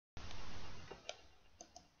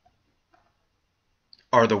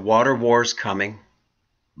Are the Water Wars Coming?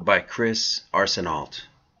 By Chris Arsenault,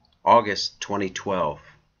 August 2012,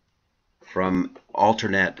 from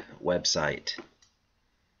Alternet website.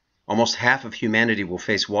 Almost half of humanity will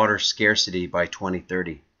face water scarcity by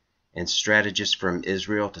 2030, and strategists from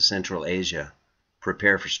Israel to Central Asia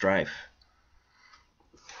prepare for strife.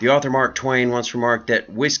 The author Mark Twain once remarked that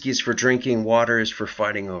whiskey is for drinking, water is for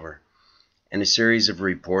fighting over. And a series of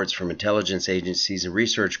reports from intelligence agencies and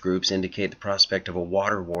research groups indicate the prospect of a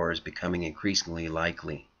water war is becoming increasingly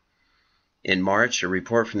likely. In March, a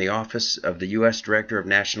report from the Office of the U.S. Director of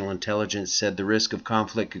National Intelligence said the risk of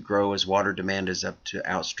conflict could grow as water demand is up to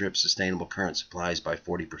outstrip sustainable current supplies by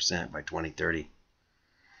 40% by 2030.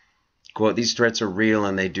 Quote, "These threats are real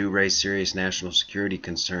and they do raise serious national security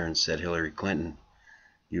concerns," said Hillary Clinton,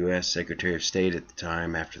 U.S. Secretary of State at the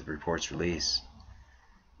time after the report's release.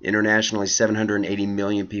 Internationally, 780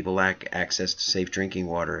 million people lack access to safe drinking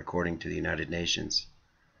water, according to the United Nations.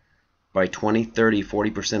 By 2030,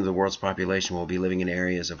 40% of the world's population will be living in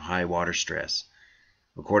areas of high water stress.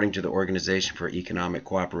 According to the Organization for Economic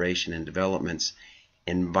Cooperation and Development's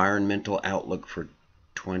Environmental Outlook for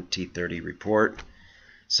 2030 report,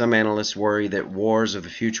 some analysts worry that wars of the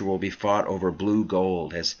future will be fought over blue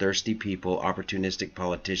gold as thirsty people, opportunistic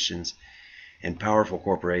politicians, and powerful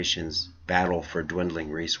corporations battle for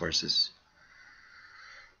dwindling resources.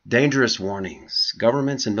 Dangerous warnings.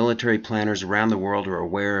 Governments and military planners around the world are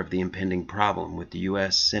aware of the impending problem, with the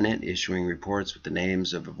U.S. Senate issuing reports with the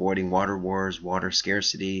names of avoiding water wars, water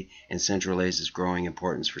scarcity, and Central Asia's growing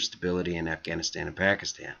importance for stability in Afghanistan and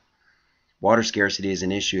Pakistan. Water scarcity is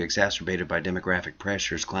an issue exacerbated by demographic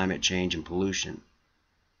pressures, climate change, and pollution.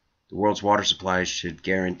 The world's water supply should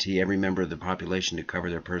guarantee every member of the population to cover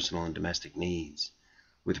their personal and domestic needs.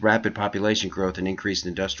 With rapid population growth and increased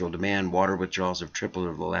industrial demand, water withdrawals have tripled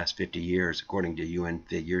over the last 50 years, according to UN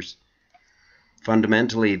figures.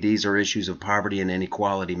 Fundamentally, these are issues of poverty and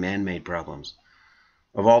inequality, man-made problems.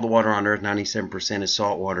 Of all the water on Earth, 97% is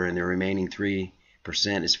salt water, and the remaining 3%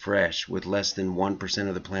 is fresh, with less than 1%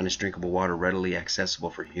 of the planet's drinkable water readily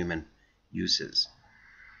accessible for human uses.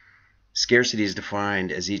 Scarcity is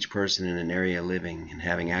defined as each person in an area living and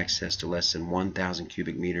having access to less than 1,000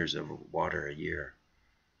 cubic meters of water a year.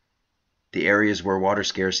 The areas where water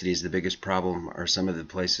scarcity is the biggest problem are some of the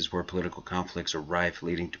places where political conflicts are rife,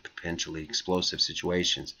 leading to potentially explosive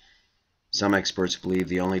situations. Some experts believe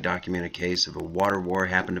the only documented case of a water war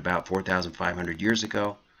happened about 4,500 years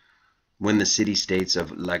ago, when the city-states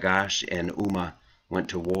of Lagash and Umma went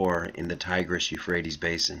to war in the Tigris-Euphrates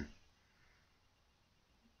basin.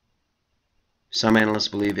 Some analysts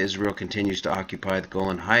believe Israel continues to occupy the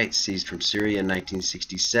Golan Heights seized from Syria in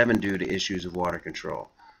 1967 due to issues of water control,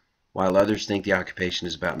 while others think the occupation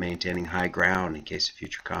is about maintaining high ground in case of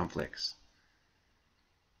future conflicts.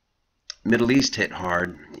 Middle East hit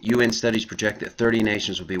hard. UN studies project that 30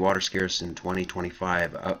 nations will be water scarce in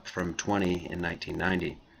 2025, up from 20 in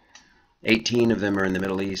 1990. 18 of them are in the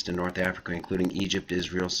Middle East and North Africa, including Egypt,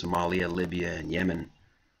 Israel, Somalia, Libya, and Yemen.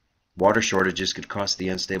 Water shortages could cost the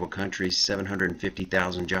unstable countries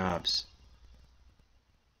 750,000 jobs.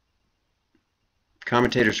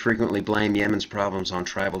 Commentators frequently blame Yemen's problems on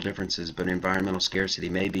tribal differences, but environmental scarcity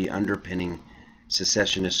may be underpinning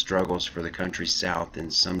secessionist struggles for the country's south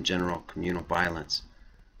and some general communal violence.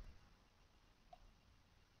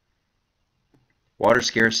 Water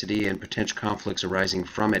scarcity and potential conflicts arising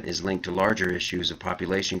from it is linked to larger issues of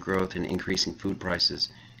population growth and increasing food prices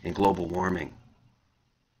and global warming,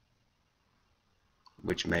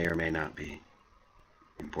 which may or may not be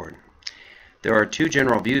important. There are two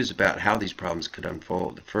general views about how these problems could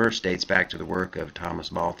unfold. The first dates back to the work of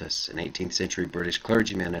Thomas Malthus, an 18th century British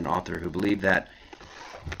clergyman and author who believed that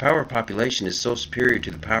the power of population is so superior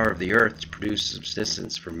to the power of the earth to produce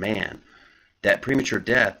subsistence for man that premature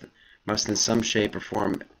death must in some shape or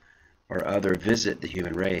form or other visit the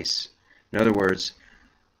human race. In other words,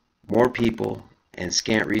 more people and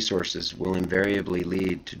scant resources will invariably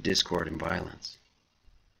lead to discord and violence.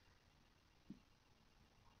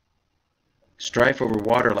 Strife over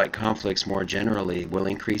water, like conflicts more generally, will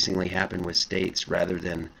increasingly happen with states rather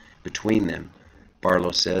than between them,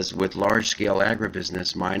 Barlow says, with large-scale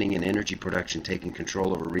agribusiness, mining, and energy production taking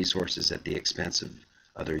control over resources at the expense of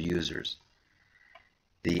other users.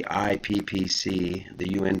 The IPCC,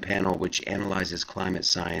 the UN panel which analyzes climate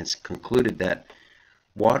science, concluded that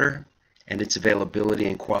water and its availability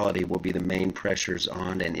and quality will be the main pressures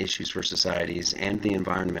on and issues for societies and the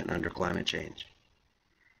environment under climate change.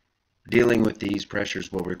 Dealing with these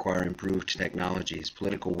pressures will require improved technologies,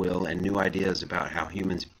 political will, and new ideas about how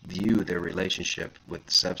humans view their relationship with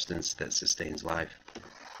the substance that sustains life.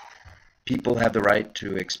 People have the right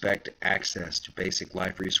to expect access to basic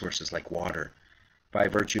life resources like water by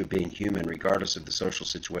virtue of being human, regardless of the social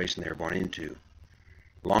situation they are born into.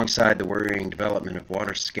 Alongside the worrying development of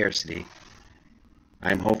water scarcity,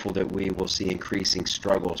 I am hopeful that we will see increasing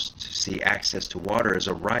struggles to see access to water as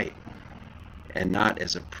a right and not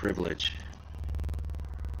as a privilege.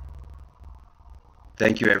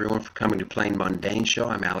 Thank you everyone for coming to Plain Mundane Show.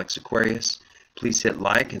 I'm Alex Aquarius. Please hit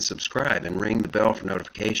like and subscribe and ring the bell for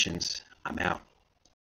notifications. I'm out.